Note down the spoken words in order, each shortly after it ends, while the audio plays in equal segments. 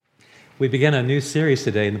We begin a new series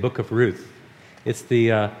today in the book of Ruth. It's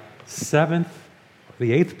the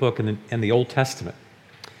eighth book in the Old Testament.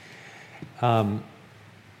 The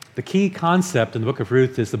key concept in the book of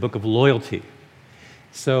Ruth is the book of loyalty.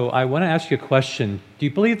 So I want to ask you a question. Do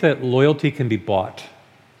you believe that loyalty can be bought?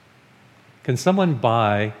 Can someone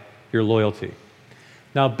buy your loyalty?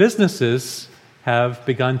 Now, businesses have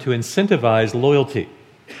begun to incentivize loyalty.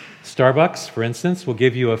 Starbucks, for instance, will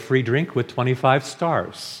give you a free drink with 25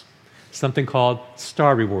 stars, something called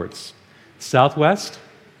Star Rewards. Southwest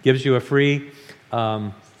gives you a free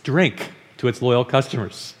drink to its loyal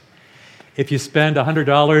customers. If you spend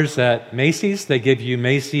 $100 at Macy's, they give you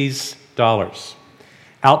Macy's dollars.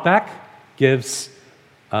 Outback gives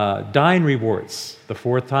Dine Rewards. The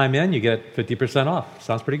fourth time in, you get 50% off.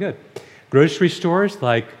 Sounds pretty good. Grocery stores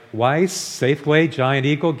like Weis, Safeway, Giant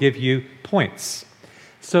Eagle give you points.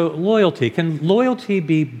 So loyalty, can loyalty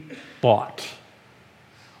be bought?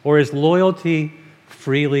 Or is loyalty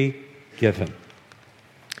freely given?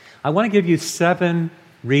 I want to give you 7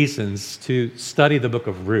 reasons to study the book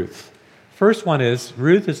of Ruth. First one is,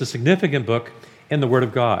 Ruth is a significant book in the Word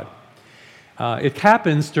of God. It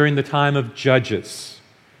happens during the time of Judges.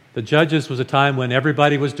 The Judges was a time when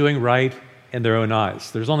everybody was doing right in their own eyes.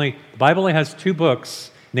 The Bible only has 2 books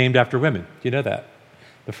named after women. Do you know that?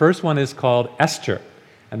 The first one is called Esther,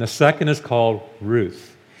 and the second is called Ruth.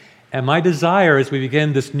 And my desire as we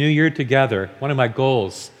begin this new year together, one of my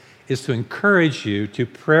goals is to encourage you to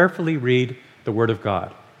prayerfully read the Word of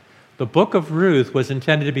God. The book of Ruth was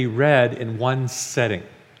intended to be read in one setting.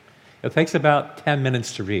 It takes about 10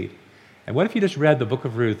 minutes to read. And what if you just read the book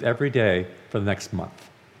of Ruth every day for the next month?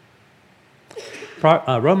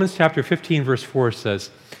 Romans chapter 15, verse 4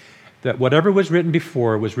 says that whatever was written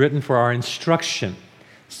before was written for our instruction,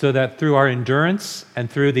 so that through our endurance and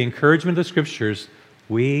through the encouragement of the Scriptures,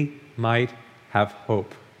 we might have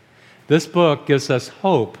hope. This book gives us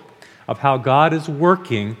hope of how God is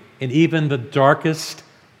working in even the darkest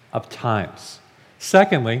of times.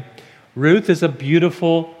 Secondly, Ruth is a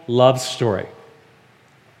beautiful love story.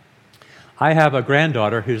 I have a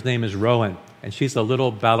granddaughter whose name is Rowan, and she's a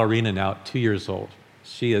little ballerina now, 2 years old.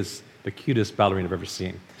 She is the cutest ballerina I've ever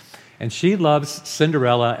seen. And she loves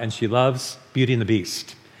Cinderella, and she loves Beauty and the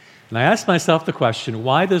Beast. And I asked myself the question,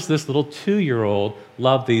 why does this little 2-year-old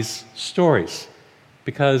love these stories?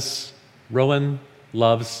 Because Rowan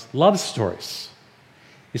loves love stories.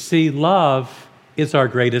 You see, love is our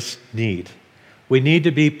greatest need. We need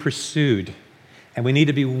to be pursued, and we need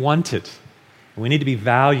to be wanted, and we need to be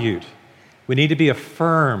valued. We need to be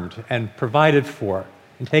affirmed and provided for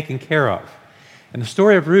and taken care of. In the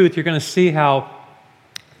story of Ruth, you're going to see how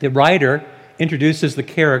the writer introduces the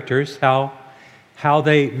characters, how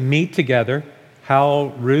they meet together,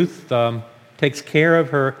 how Ruth takes care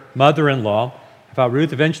of her mother-in-law, how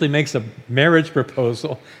Ruth eventually makes a marriage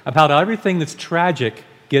proposal, about how everything that's tragic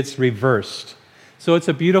gets reversed. So it's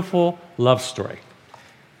a beautiful love story.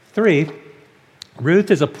 3,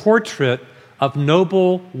 Ruth is a portrait of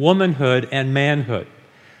noble womanhood and manhood.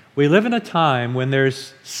 We live in a time when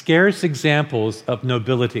there's scarce examples of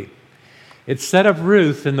nobility. It's said of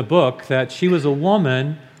Ruth in the book that she was a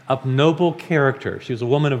woman of noble character. She was a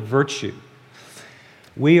woman of virtue.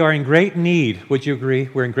 We are in great need, would you agree?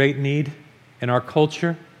 We're in great need in our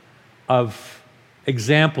culture of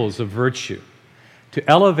examples of virtue to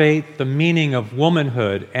elevate the meaning of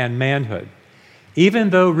womanhood and manhood. Even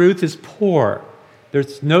though Ruth is poor,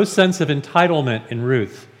 there's no sense of entitlement in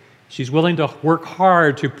Ruth. She's willing to work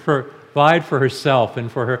hard to provide for herself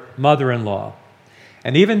and for her mother-in-law.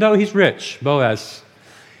 And even though he's rich, Boaz,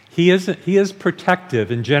 he is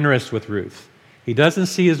protective and generous with Ruth. He doesn't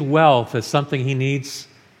see his wealth as something he needs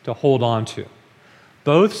to hold on to.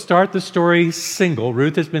 Both start the story single.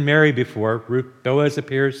 Ruth has been married before. Boaz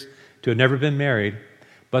appears to have never been married.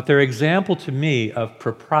 But they're example to me of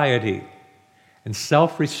propriety and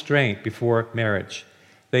self-restraint before marriage.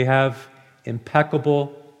 They have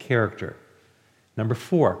impeccable character. Number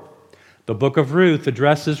 4, the book of Ruth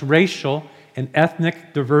addresses racial and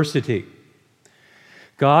ethnic diversity.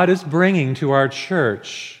 God is bringing to our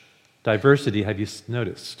church diversity, have you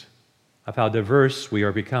noticed, of how diverse we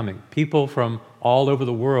are becoming. People from all over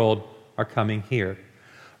the world are coming here.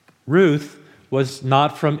 Ruth was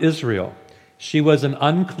not from Israel. She was an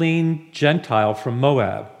unclean Gentile from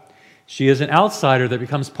Moab. She is an outsider that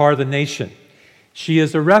becomes part of the nation. She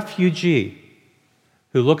is a refugee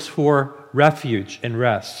who looks for refuge and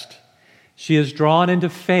rest. She is drawn into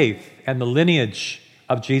faith and the lineage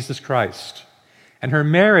of Jesus Christ. And her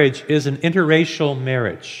marriage is an interracial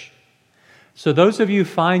marriage. So those of you who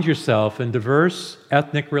find yourself in diverse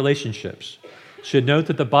ethnic relationships should note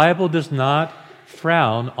that the Bible does not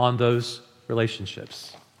frown on those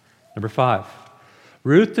relationships. Number 5,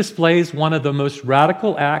 Ruth displays one of the most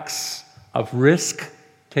radical acts of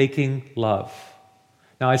risk-taking love.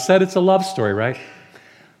 Now, I said it's a love story, right?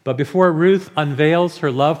 But before Ruth unveils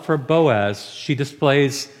her love for Boaz, she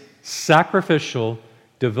displays sacrificial,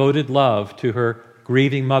 devoted love to her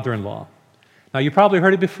grieving mother-in-law. Now, you probably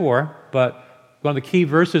heard it before, but one of the key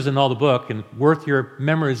verses in all the book, and worth your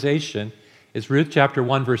memorization, is Ruth chapter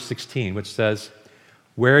 1, verse 16, which says,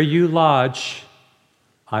 "Where you lodge,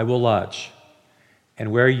 I will lodge,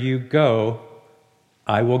 and where you go,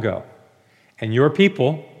 I will go. And your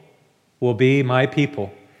people will be my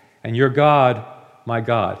people, and your God, my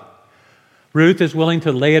God." Ruth is willing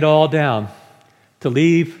to lay it all down, to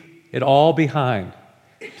leave it all behind,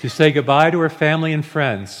 to say goodbye to her family and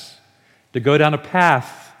friends, to go down a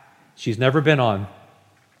path she's never been on,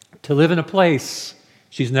 to live in a place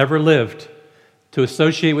she's never lived, to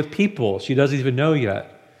associate with people she doesn't even know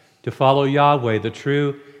yet, to follow Yahweh, the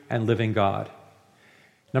true and living God.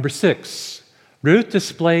 Number 6, Ruth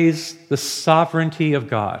displays the sovereignty of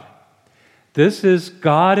God. This is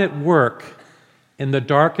God at work in the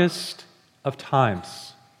darkest of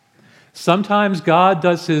times. Sometimes God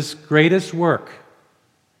does his greatest work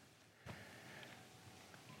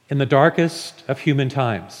in the darkest of human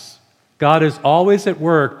times. God is always at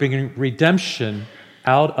work bringing redemption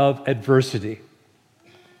out of adversity.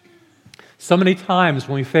 So many times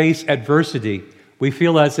when we face adversity, we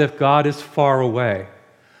feel as if God is far away.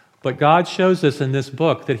 But God shows us in this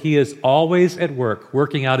book that he is always at work,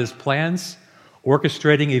 working out his plans,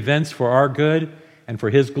 orchestrating events for our good and for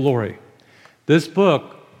his glory. This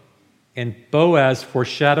book in Boaz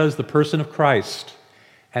foreshadows the person of Christ,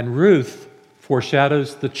 and Ruth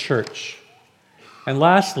foreshadows the church. And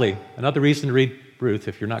lastly, another reason to read Ruth,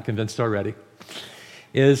 if you're not convinced already,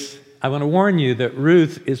 is I want to warn you that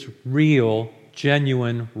Ruth is real,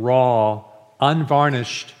 genuine, raw,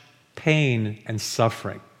 unvarnished pain and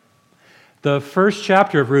suffering. The first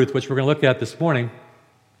chapter of Ruth, which we're going to look at this morning,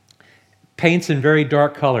 paints in very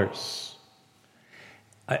dark colors.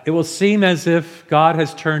 It will seem as if God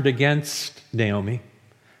has turned against Naomi,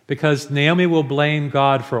 because Naomi will blame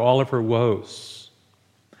God for all of her woes.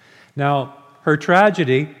 Now, her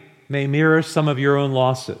tragedy may mirror some of your own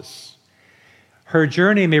losses. Her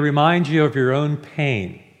journey may remind you of your own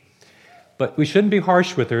pain, but we shouldn't be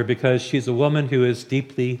harsh with her because she's a woman who is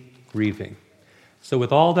deeply grieving. So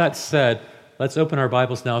with all that said, let's open our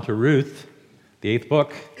Bibles now to Ruth, the 8th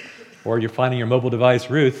book, or you're finding your mobile device,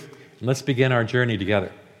 Ruth, and let's begin our journey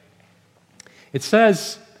together. It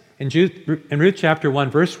says in Ruth chapter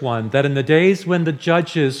 1, verse 1, that in the days when the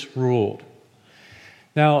judges ruled.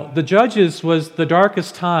 Now, the judges was the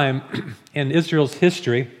darkest time in Israel's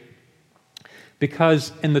history,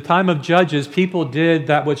 because in the time of judges, people did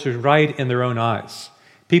that which was right in their own eyes.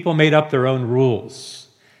 People made up their own rules.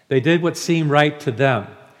 They did what seemed right to them.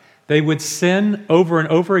 They would sin over and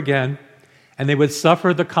over again, and they would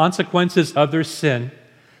suffer the consequences of their sin.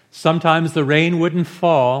 Sometimes the rain wouldn't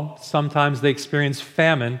fall. Sometimes they experienced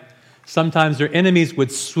famine. Sometimes their enemies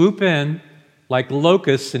would swoop in like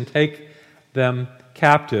locusts and take them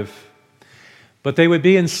captive. But they would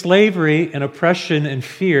be in slavery and oppression and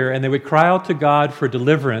fear, and they would cry out to God for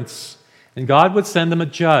deliverance, and God would send them a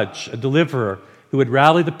judge, a deliverer, who would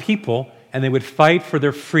rally the people, and they would fight for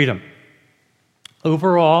their freedom.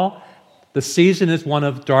 Overall, the season is one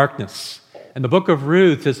of darkness, and the book of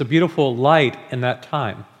Ruth is a beautiful light in that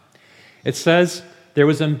time. It says there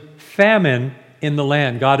was a famine in the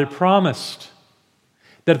land. God had promised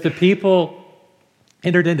that if the people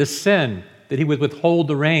entered into sin, that he would withhold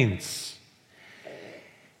the rains.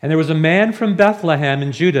 And there was a man from Bethlehem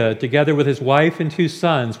in Judah, together with his wife and 2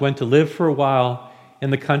 sons, went to live for a while in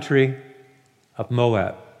the country of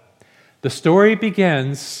Moab. The story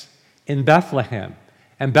begins in Bethlehem,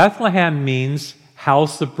 and Bethlehem means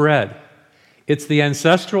house of bread. It's the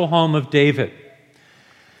ancestral home of David.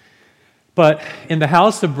 But in the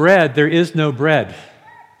house of bread, there is no bread.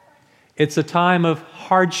 It's a time of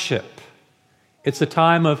hardship. It's a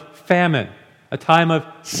time of famine, a time of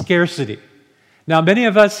scarcity. Now, many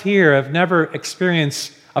of us here have never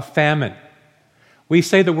experienced a famine. We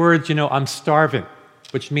say the words, I'm starving,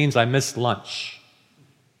 which means I missed lunch.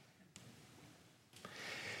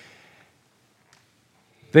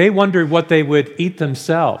 They wondered what they would eat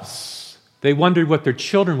themselves. They wondered what their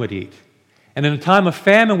children would eat. And in a time of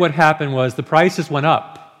famine, what happened was the prices went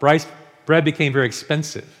up. Bread became very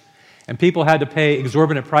expensive. And people had to pay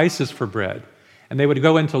exorbitant prices for bread. And they would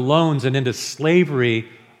go into loans and into slavery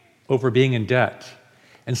over being in debt.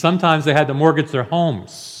 And sometimes they had to mortgage their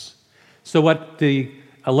homes. So what the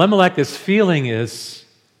Elimelech is feeling is,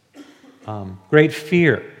 great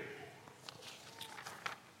fear.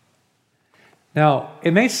 Now,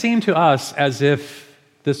 it may seem to us as if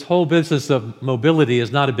this whole business of mobility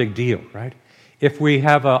is not a big deal, right? If we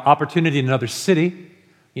have an opportunity in another city,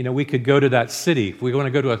 we could go to that city. If we want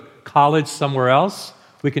to go to a college somewhere else,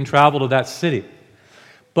 we can travel to that city.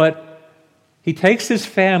 But he takes his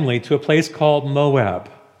family to a place called Moab.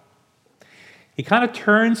 He kind of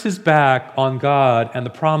turns his back on God and the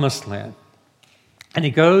Promised Land, and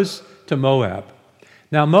he goes to Moab.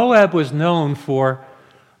 Now, Moab was known for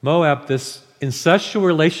this incestual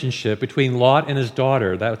relationship between Lot and his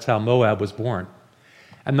daughter. That's how Moab was born.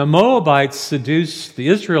 And the Moabites seduced the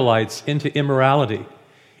Israelites into immorality.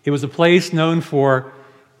 It was a place known for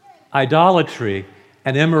idolatry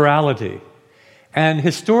and immorality. And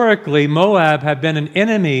historically, Moab had been an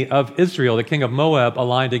enemy of Israel. The king of Moab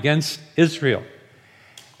aligned against Israel.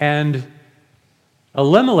 And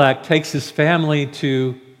Elimelech takes his family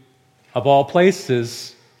to, of all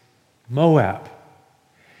places, Moab.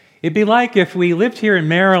 It'd be like if we lived here in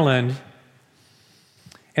Maryland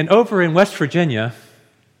and over in West Virginia,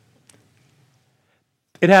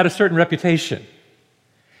 it had a certain reputation.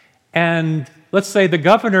 And let's say the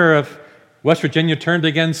governor of West Virginia turned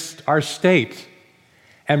against our state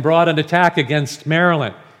and brought an attack against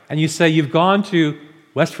Maryland. And you say, you've gone to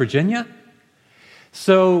West Virginia?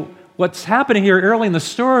 So what's happening here early in the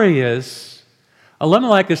story is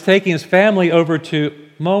Elimelech is taking his family over to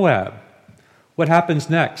Moab. What happens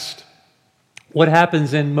next? What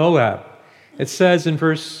happens in Moab? It says in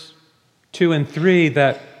verse 2 and 3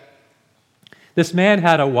 that this man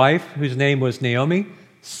had a wife whose name was Naomi,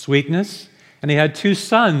 sweetness, and he had 2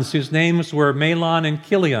 sons whose names were Mahlon and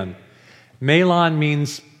Chilion. Mahlon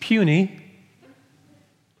means puny,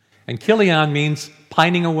 and Chilion means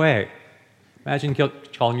pining away. Imagine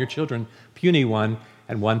calling your children puny one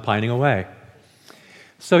and one pining away.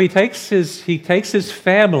 So he takes his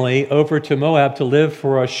family over to Moab to live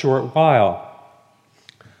for a short while.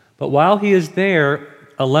 But while he is there,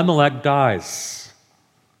 Elimelech dies,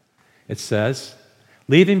 it says,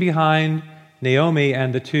 leaving behind Naomi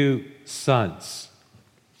and the 2 sons.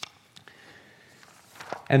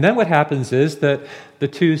 And then what happens is that the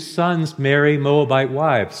 2 sons marry Moabite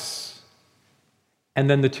wives, and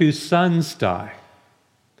then the 2 sons die.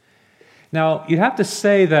 Now, you have to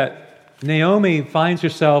say that Naomi finds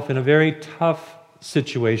herself in a very tough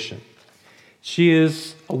situation. She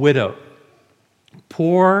is a widow,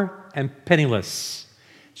 poor and penniless.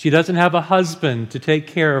 She doesn't have a husband to take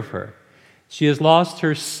care of her. She has lost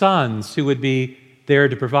her sons who would be there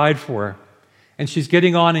to provide for her. And she's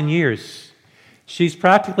getting on in years. She's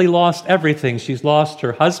practically lost everything. She's lost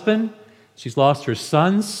her husband. She's lost her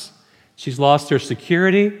sons. She's lost her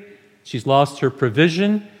security. She's lost her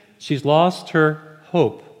provision. She's lost her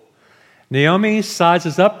hope. Naomi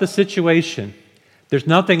sizes up the situation. There's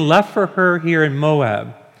nothing left for her here in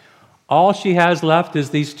Moab. All she has left is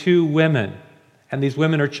these 2 women, and these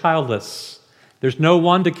women are childless. There's no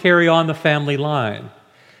one to carry on the family line.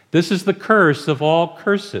 This is the curse of all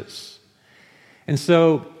curses. And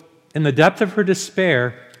so, in the depth of her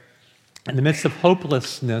despair, in the midst of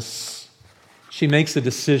hopelessness, she makes a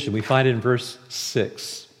decision. We find it in verse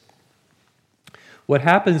 6. What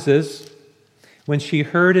happens is, when she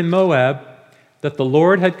heard in Moab that the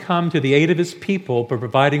Lord had come to the aid of his people by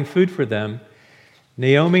providing food for them,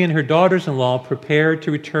 Naomi and her daughters-in-law prepared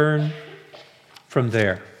to return from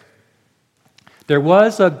there. There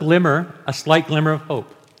was a slight glimmer of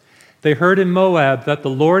hope. They heard in Moab that the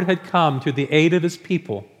Lord had come to the aid of his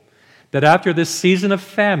people, that after this season of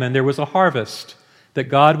famine there was a harvest, that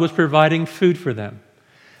God was providing food for them.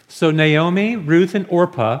 So Naomi, Ruth, and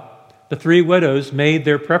Orpah, the 3 widows, made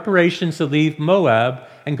their preparations to leave Moab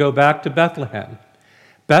and go back to Bethlehem.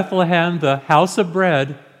 Bethlehem, the house of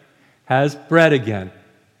bread, has bread again.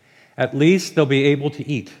 At least they'll be able to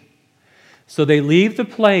eat. So they leave the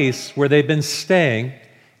place where they've been staying,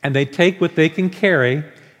 and they take what they can carry,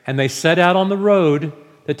 and they set out on the road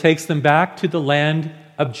that takes them back to the land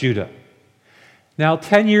of Judah. Now,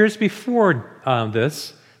 10 years before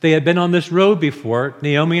this, they had been on this road before,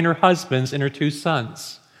 Naomi and her husbands and her 2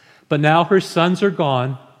 sons. But now her sons are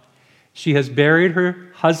gone. She has buried her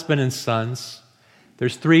husband and sons.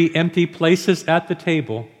 There's 3 empty places at the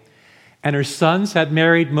table. And her sons had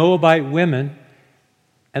married Moabite women,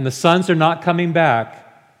 and the sons are not coming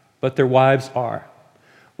back, but their wives are.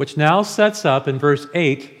 Which now sets up in verse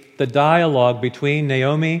 8 the dialogue between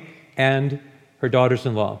Naomi and her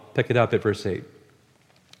daughters-in-law. Pick it up at verse 8.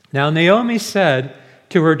 Now Naomi said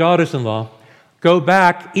to her daughters-in-law, "Go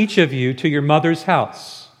back, each of you, to your mother's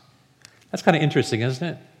house." That's kind of interesting, isn't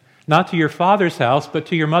it? Not to your father's house, but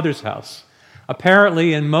to your mother's house.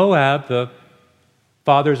 Apparently in Moab, the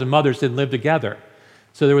fathers and mothers didn't live together.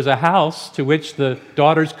 So there was a house to which the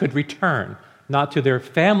daughters could return, not to their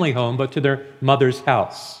family home, but to their mother's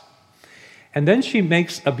house. And then she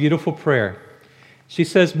makes a beautiful prayer. She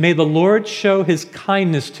says, "May the Lord show his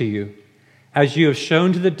kindness to you, as you have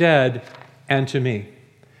shown to the dead and to me."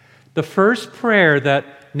 The first prayer that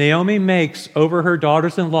Naomi makes over her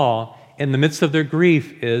daughters-in-law in the midst of their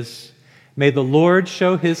grief is, "May the Lord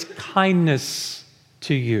show his kindness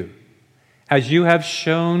to you, as you have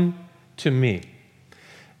shown to me."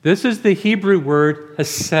 This is the Hebrew word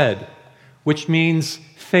hesed, which means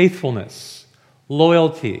faithfulness,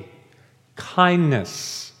 loyalty,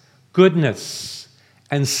 kindness, goodness,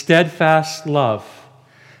 and steadfast love.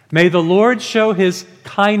 May the Lord show his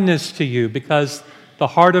kindness to you, because the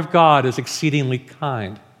heart of God is exceedingly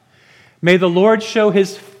kind. May the Lord show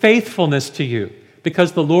his faithfulness to you,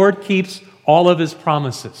 because the Lord keeps all of his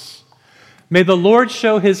promises. May the Lord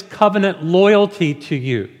show his covenant loyalty to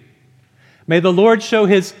you. May the Lord show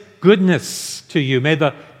his goodness to you. May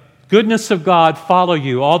the goodness of God follow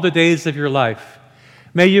you all the days of your life.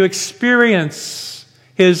 May you experience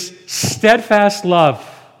his steadfast love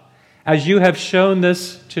as you have shown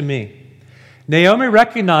this to me. Naomi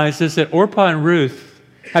recognizes that Orpah and Ruth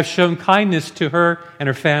have shown kindness to her and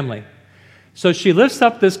her family. So she lifts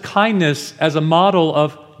up this kindness as a model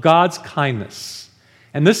of God's kindness.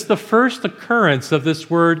 And this is the first occurrence of this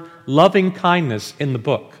word loving kindness in the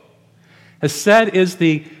book. Hesed is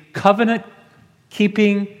the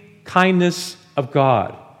covenant-keeping kindness of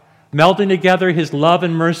God, melding together his love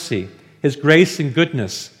and mercy, his grace and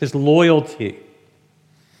goodness, his loyalty.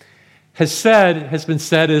 Hesed has been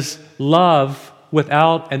said is love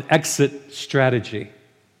without an exit strategy.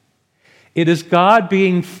 It is God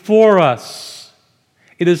being for us.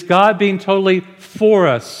 It is God being totally for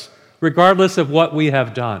us, regardless of what we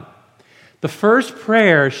have done. The first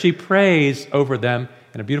prayer she prays over them,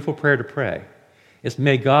 and a beautiful prayer to pray, is,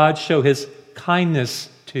 "May God show his kindness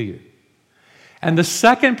to you." And the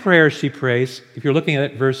second prayer she prays, if you're looking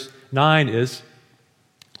at it, verse 9, is,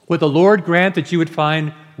 "Would the Lord grant that you would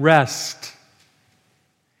find rest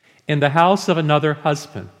in the house of another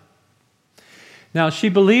husband." Now, she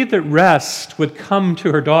believed that rest would come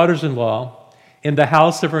to her daughters-in-law in the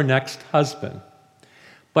house of her next husband.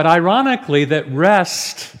 But ironically, that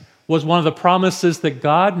rest was one of the promises that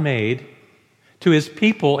God made to his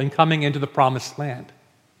people in coming into the promised land.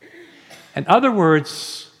 In other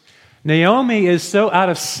words, Naomi is so out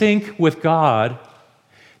of sync with God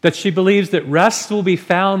that she believes that rest will be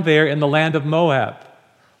found there in the land of Moab,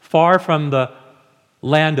 far from the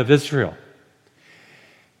land of Israel.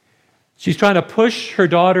 She's trying to push her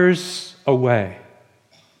daughters away.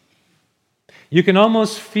 You can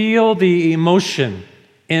almost feel the emotion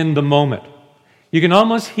in the moment. You can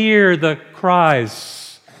almost hear the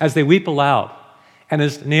cries as they weep aloud, and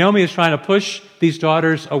as Naomi is trying to push these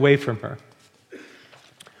daughters away from her.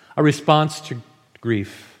 A response to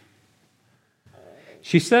grief.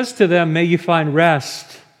 She says to them, "May you find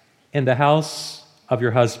rest in the house of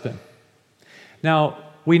your husband." Now,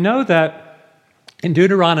 we know that in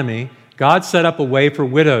Deuteronomy, God set up a way for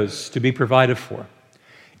widows to be provided for.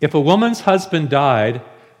 If a woman's husband died,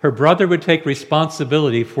 her brother would take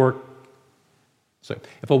responsibility for...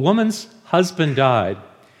 if a woman's husband died,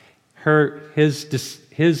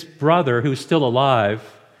 his brother, who's still alive,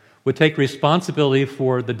 would take responsibility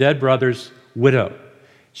for the dead brother's widow.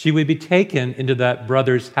 She would be taken into that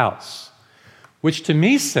brother's house, which to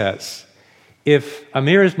me says, if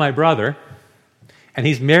Amir is my brother and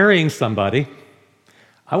he's marrying somebody,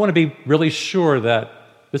 I want to be really sure that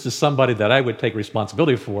this is somebody that I would take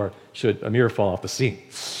responsibility for should Amir fall off the scene.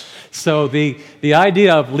 So the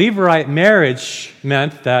idea of Levirate marriage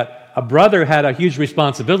meant that a brother had a huge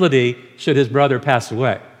responsibility should his brother pass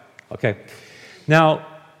away. Okay. Now,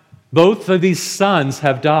 both of these sons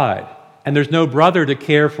have died, and there's no brother to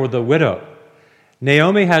care for the widow.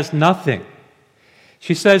 Naomi has nothing.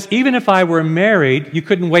 She says, even if I were married, you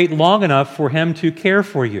couldn't wait long enough for him to care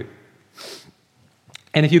for you.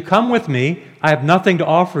 And if you come with me, I have nothing to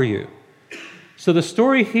offer you. So the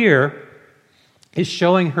story here is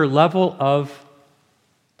showing her level of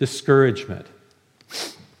discouragement.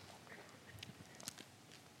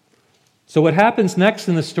 So what happens next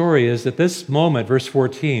in the story is at this moment, verse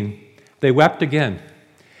 14, they wept again.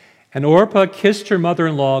 And Orpah kissed her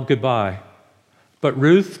mother-in-law goodbye, but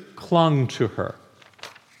Ruth clung to her.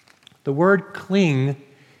 The word cling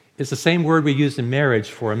is the same word we use in marriage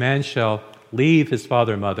for a man shall leave his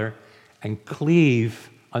father and mother and cleave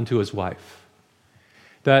unto his wife.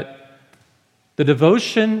 That the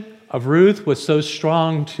devotion of Ruth was so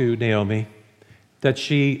strong to Naomi that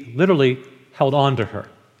she literally held on to her.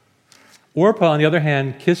 Orpah, on the other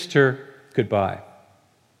hand, kissed her goodbye.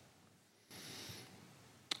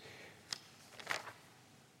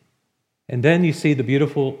 And then you see the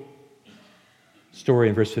beautiful story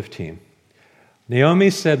in verse 15.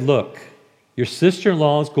 Naomi said, "Look, your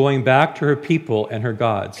sister-in-law is going back to her people and her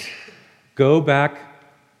gods. Go back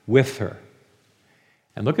with her."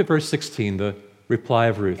 And look at verse 16, the reply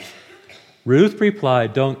of Ruth. Ruth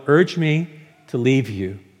replied, "Don't urge me to leave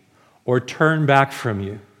you or turn back from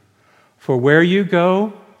you. For where you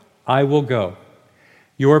go, I will go.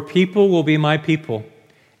 Your people will be my people,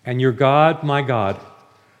 and your God, my God.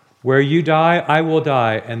 Where you die, I will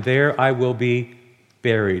die, and there I will be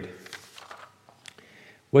buried."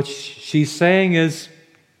 What she's saying is,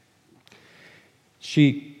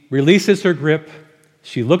 she releases her grip,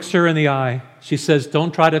 she looks her in the eye, she says,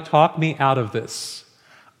 "Don't try to talk me out of this.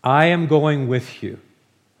 I am going with you.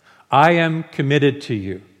 I am committed to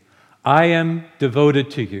you. I am devoted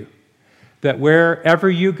to you. That wherever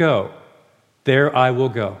you go, there I will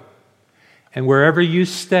go. And wherever you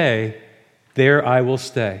stay, there I will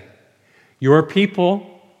stay. Your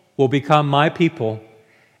people will become my people,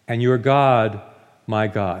 and your God, my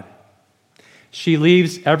God." She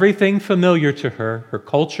leaves everything familiar to her, her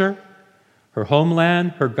culture, her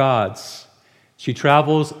homeland, her gods. She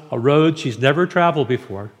travels a road she's never traveled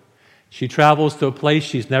before. She travels to a place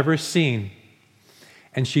she's never seen.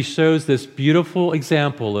 And she shows this beautiful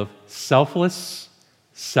example of selfless,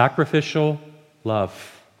 sacrificial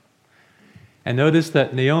love. And notice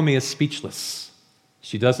that Naomi is speechless.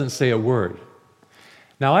 She doesn't say a word.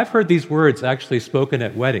 Now, I've heard these words actually spoken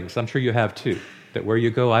at weddings. I'm sure you have too. That where you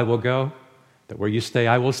go, I will go. That where you stay,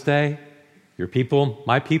 I will stay. Your people,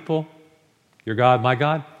 my people. Your God, my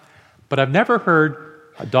God. But I've never heard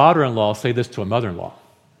a daughter-in-law say this to a mother-in-law.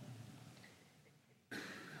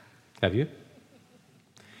 Have you?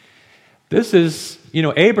 This is,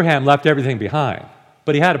 Abraham left everything behind,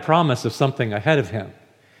 but he had a promise of something ahead of him.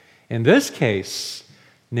 In this case,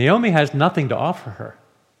 Naomi has nothing to offer her,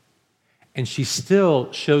 and she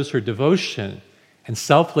still shows her devotion and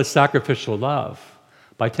selfless sacrificial love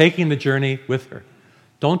by taking the journey with her.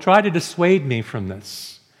 Don't try to dissuade me from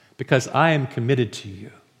this, because I am committed to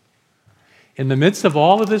you. In the midst of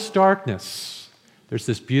all of this darkness, there's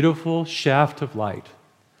this beautiful shaft of light,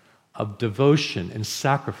 of devotion and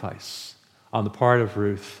sacrifice on the part of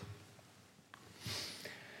Ruth.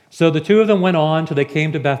 So the two of them went on till they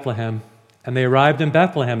came to Bethlehem, and they arrived in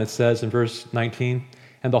Bethlehem, it says in verse 19,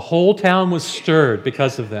 and the whole town was stirred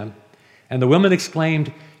because of them. And the women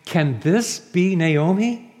exclaimed, "Can this be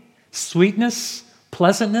Naomi? Sweetness,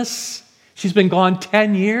 pleasantness? She's been gone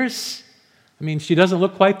 10 years. I mean, she doesn't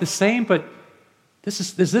look quite the same, but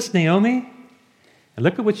is this Naomi?" And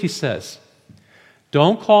look at what she says.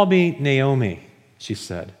 "Don't call me Naomi," she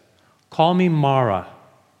said. "Call me Mara."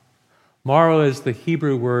 Mara is the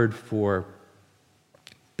Hebrew word for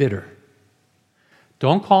bitter.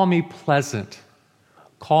 Don't call me pleasant.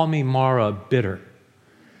 Call me Mara, bitter.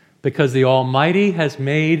 Because the Almighty has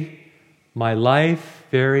made my life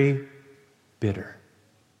very bitter.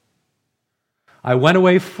 I went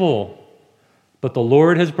away full, but the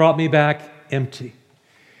Lord has brought me back empty.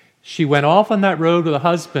 She went off on that road with a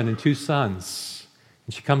husband and 2 sons,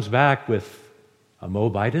 and she comes back with a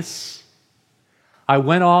Moabitess. I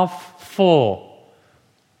went off full.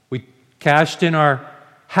 We cashed in our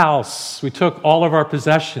house. We took all of our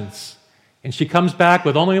possessions. And she comes back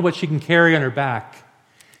with only what she can carry on her back.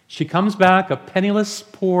 She comes back a penniless,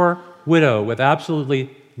 poor widow with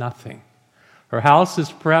absolutely nothing. Her house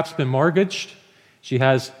has perhaps been mortgaged. She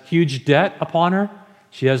has huge debt upon her.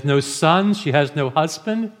 She has no sons. She has no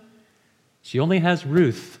husband. She only has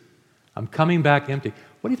Ruth. I'm coming back empty.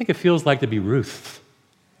 What do you think it feels like to be Ruth?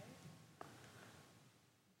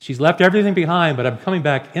 She's left everything behind, but I'm coming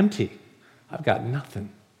back empty. I've got nothing.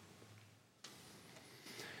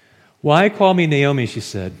 "Why call me Naomi?" she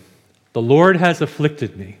said. "The Lord has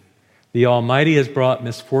afflicted me. The Almighty has brought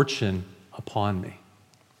misfortune upon me."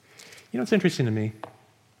 It's interesting to me.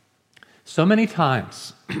 So many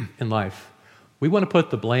times in life, we want to put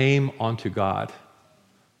the blame onto God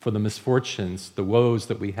for the misfortunes, the woes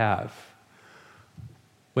that we have.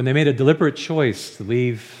 When they made a deliberate choice to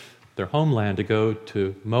leave their homeland to go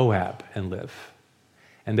to Moab and live.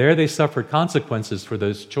 And there they suffered consequences for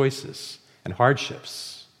those choices and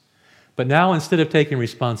hardships. But now, instead of taking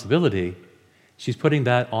responsibility, she's putting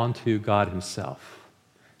that onto God himself.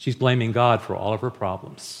 She's blaming God for all of her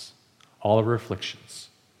problems, all of her afflictions.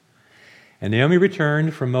 And Naomi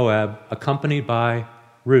returned from Moab, accompanied by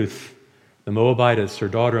Ruth, the Moabitess, her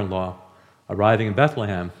daughter-in-law, arriving in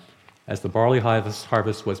Bethlehem as the barley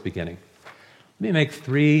harvest was beginning. Let me make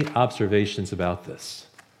 3 observations about this.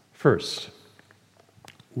 First,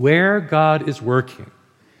 where God is working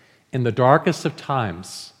in the darkest of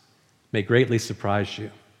times may greatly surprise you.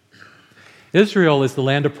 Israel is the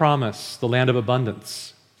land of promise, the land of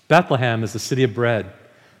abundance. Bethlehem is the city of bread,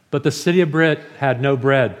 but the city of bread had no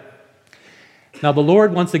bread. Now the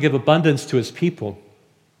Lord wants to give abundance to his people,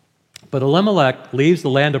 but Elimelech leaves the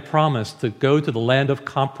land of promise to go to the land of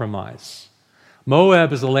compromise.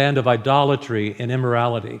 Moab is a land of idolatry and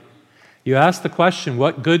immorality. You ask the question,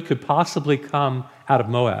 what good could possibly come out of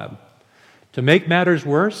Moab? To make matters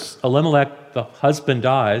worse, Elimelech, the husband,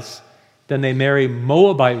 dies. Then they marry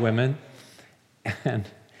Moabite women, and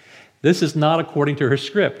this is not according to her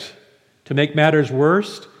script. To make matters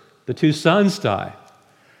worse, the 2 sons die.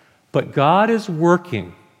 But God is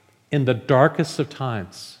working in the darkest of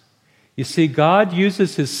times. You see, God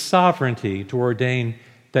uses his sovereignty to ordain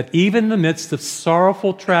that even in the midst of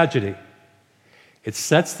sorrowful tragedy, it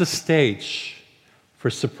sets the stage for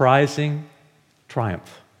surprising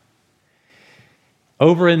triumph.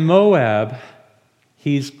 Over in Moab,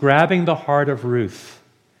 he's grabbing the heart of Ruth.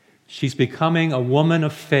 She's becoming a woman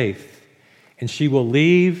of faith, and she will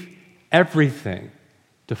leave everything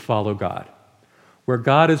to follow God. Where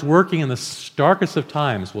God is working in the darkest of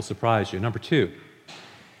times will surprise you. Number 2,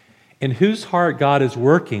 in whose heart God is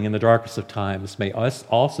working in the darkest of times may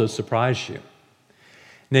also surprise you.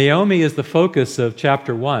 Naomi is the focus of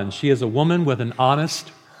chapter 1. She is a woman with an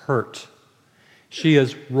honest hurt. She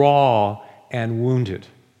is raw and wounded.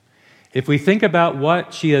 If we think about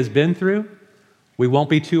what she has been through, we won't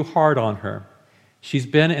be too hard on her. She's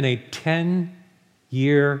been in a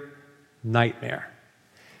 10-year nightmare.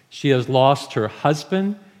 She has lost her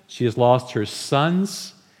husband, she has lost her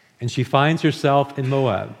sons, and she finds herself in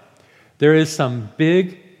Moab. There is some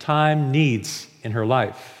big-time needs in her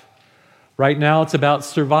life. Right now, it's about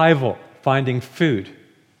survival, finding food.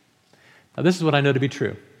 Now, this is what I know to be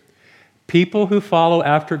true. People who follow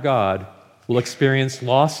after God will experience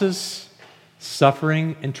losses,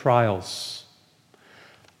 suffering, and trials.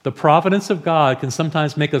 The providence of God can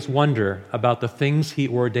sometimes make us wonder about the things he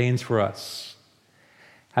ordains for us.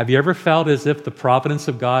 Have you ever felt as if the providence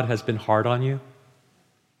of God has been hard on you?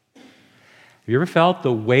 Have you ever felt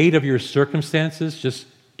the weight of your circumstances just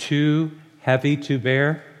too heavy to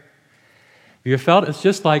bear? Have you ever felt it's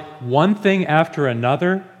just like one thing after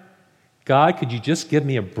another? God, could you just give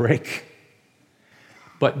me a break?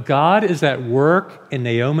 But God is at work in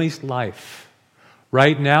Naomi's life.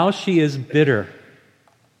 Right now, she is bitter.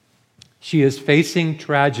 She is facing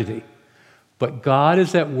tragedy. But God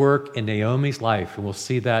is at work in Naomi's life, and we'll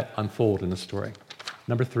see that unfold in the story.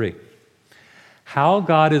 Number 3, how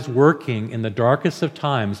God is working in the darkest of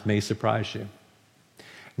times may surprise you.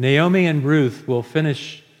 Naomi and Ruth will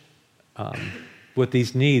finish with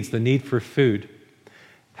these needs, the need for food.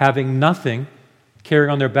 Having nothing,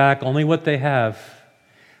 carrying on their back only what they have.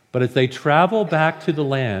 But as they travel back to the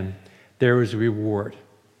land, there is a reward.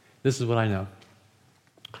 This is what I know.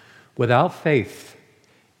 Without faith,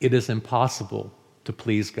 it is impossible to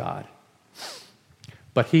please God.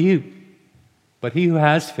 But he who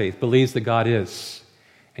has faith believes that God is,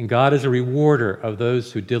 and God is a rewarder of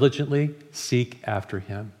those who diligently seek after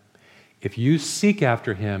him. If you seek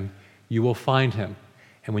after him, you will find him.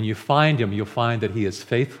 And when you find him, you'll find that he is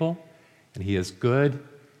faithful, and he is good,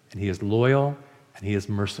 and he is loyal, and he is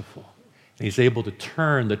merciful. And he's able to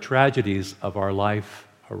turn the tragedies of our life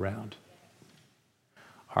around.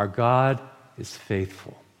 Our God is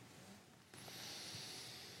faithful.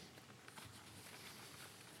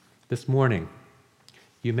 This morning,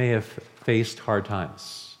 you may have faced hard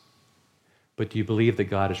times, but do you believe that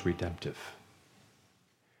God is redemptive?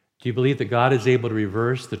 Do you believe that God is able to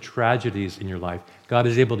reverse the tragedies in your life? God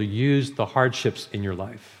is able to use the hardships in your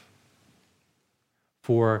life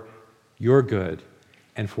for your good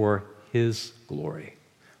and for his glory.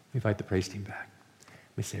 Let me invite the praise team back.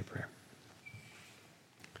 Let me say a prayer.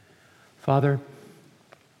 Father,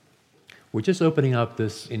 we're just opening up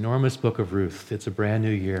this enormous book of Ruth. It's a brand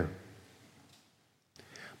new year.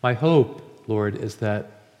 My hope, Lord, is that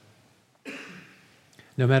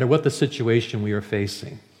no matter what the situation we are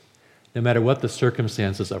facing, no matter what the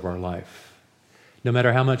circumstances of our life, no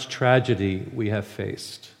matter how much tragedy we have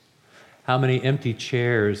faced, how many empty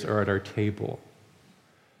chairs are at our table,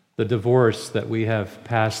 the divorce that we have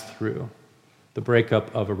passed through, the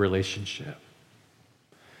breakup of a relationship,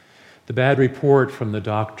 the bad report from the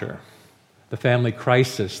doctor, the family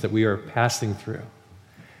crisis that we are passing through,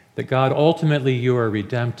 that God, ultimately you are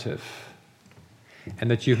redemptive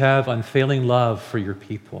and that you have unfailing love for your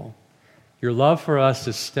people. Your love for us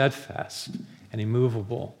is steadfast and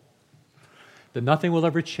immovable. that nothing will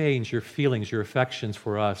ever change your feelings, your affections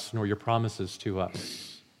for us, nor your promises to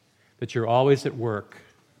us. That you're always at work,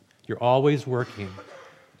 you're always working,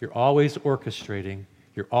 you're always orchestrating,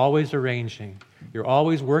 you're always arranging, you're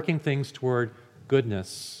always working things toward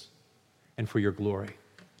goodness and for your glory.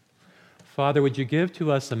 Father, would you give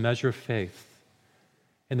to us a measure of faith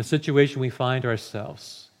in the situation we find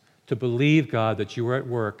ourselves, to believe, God, that you are at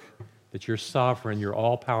work, that you're sovereign, you're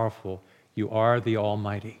all-powerful, you are the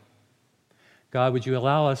Almighty. God, would you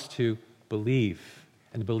allow us to believe,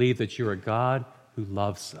 and believe that you're a God who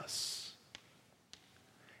loves us,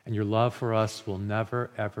 and your love for us will never,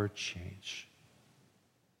 ever change.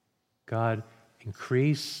 God,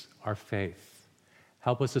 increase our faith.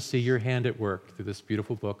 Help us to see your hand at work through this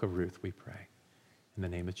beautiful book of Ruth, we pray. In the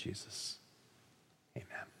name of Jesus.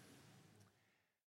 Amen.